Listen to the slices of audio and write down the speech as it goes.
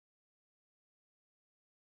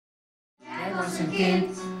was een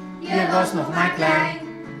kind, je was nog maar klein.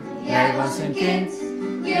 Jij was een kind,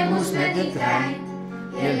 je moest met de trein.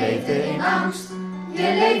 Je leefde in angst,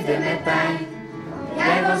 je leefde met pijn.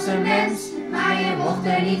 Jij was een mens, maar je mocht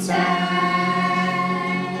er niet zijn.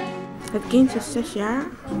 Het kind is 6 jaar,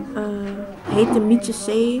 heet de Mietje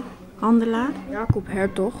C. handelaar. Jacob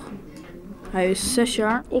Hertog, hij is 6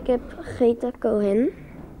 jaar. Ik heb Greta Cohen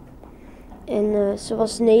en ze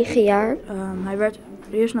was 9 jaar. Hij werd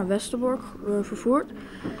eerst naar Westerbork vervoerd.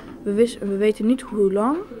 We weten niet hoe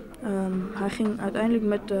lang. Hij ging uiteindelijk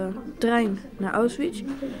met de trein naar Auschwitz.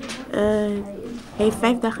 Hij heeft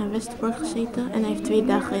 5 dagen in Westerbork gezeten en hij heeft 2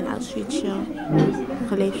 dagen in Auschwitz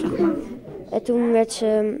geleefd, zeg maar. En toen werd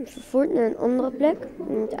ze vervoerd naar een andere plek,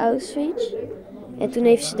 in Auschwitz. En toen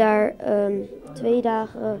heeft ze daar 2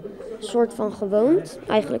 dagen soort van gewoond,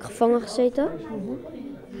 eigenlijk gevangen gezeten.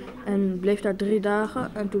 En bleef daar 3 dagen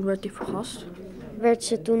en toen werd hij vergast. Werd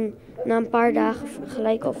ze toen na een paar dagen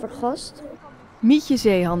gelijk al vergast. Mietje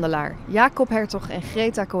Zeehandelaar, Jacob Hertog en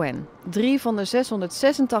Greta Cohen. 3 van de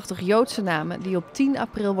 686 Joodse namen die op 10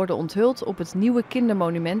 april worden onthuld op het nieuwe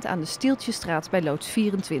kindermonument aan de Stieltjesstraat bij Loods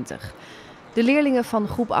 24. De leerlingen van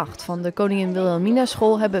groep 8 van de Koningin Wilhelmina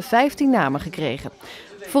School hebben 15 namen gekregen.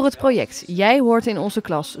 Voor het project Jij hoort in onze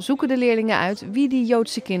klas zoeken de leerlingen uit wie die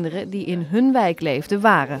Joodse kinderen die in hun wijk leefden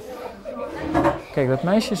waren. Kijk, dat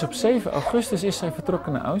meisje is op 7 augustus is zij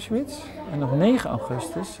vertrokken naar Auschwitz en op 9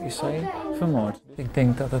 augustus is zij vermoord. Ik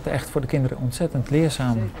denk dat het echt voor de kinderen ontzettend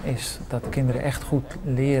leerzaam is. Dat de kinderen echt goed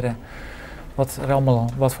leren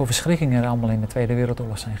wat voor verschrikkingen er allemaal in de Tweede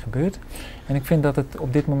Wereldoorlog zijn gebeurd. En ik vind dat het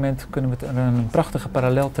op dit moment kunnen we een prachtige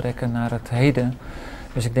parallel trekken naar het heden.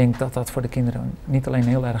 Dus ik denk dat dat voor de kinderen niet alleen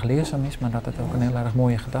heel erg leerzaam is, maar dat het ook een heel erg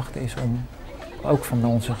mooie gedachte is om ook van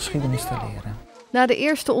onze geschiedenis te leren. Na de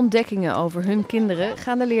eerste ontdekkingen over hun kinderen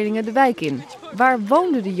gaan de leerlingen de wijk in. Waar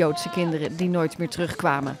woonden de Joodse kinderen die nooit meer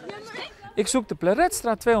terugkwamen? Ik zoek de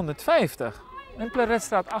Pleretstraat 250 en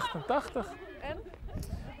Pleretstraat 88.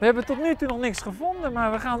 We hebben tot nu toe nog niks gevonden,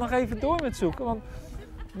 maar we gaan nog even door met zoeken, want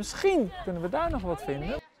misschien kunnen we daar nog wat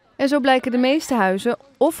vinden. En zo blijken de meeste huizen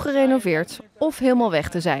of gerenoveerd of helemaal weg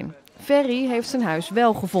te zijn. Ferry heeft zijn huis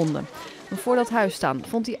wel gevonden. Maar voor dat huis staan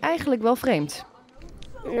vond hij eigenlijk wel vreemd.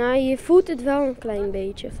 Nou, je voelt het wel een klein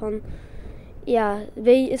beetje van, ja,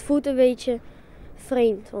 het voelt een beetje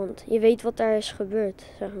vreemd, want je weet wat daar is gebeurd,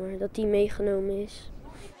 zeg maar, dat die meegenomen is.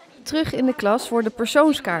 Terug in de klas worden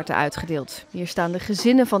persoonskaarten uitgedeeld. Hier staan de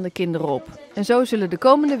gezinnen van de kinderen op. En zo zullen de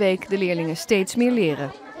komende week de leerlingen steeds meer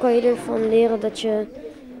leren. Kan je ervan leren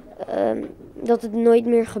dat het nooit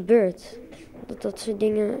meer gebeurt. Dat soort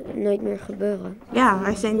dingen nooit meer gebeuren. Ja,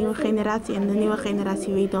 wij zijn een nieuwe generatie en de nieuwe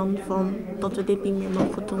generatie weet dan van dat we dit niet meer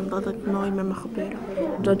mogen doen, dat het nooit meer mag gebeuren.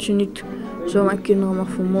 Dat je niet zomaar kinderen mag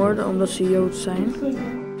vermoorden omdat ze Joods zijn.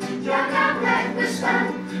 Ja, nou blijft bestaan.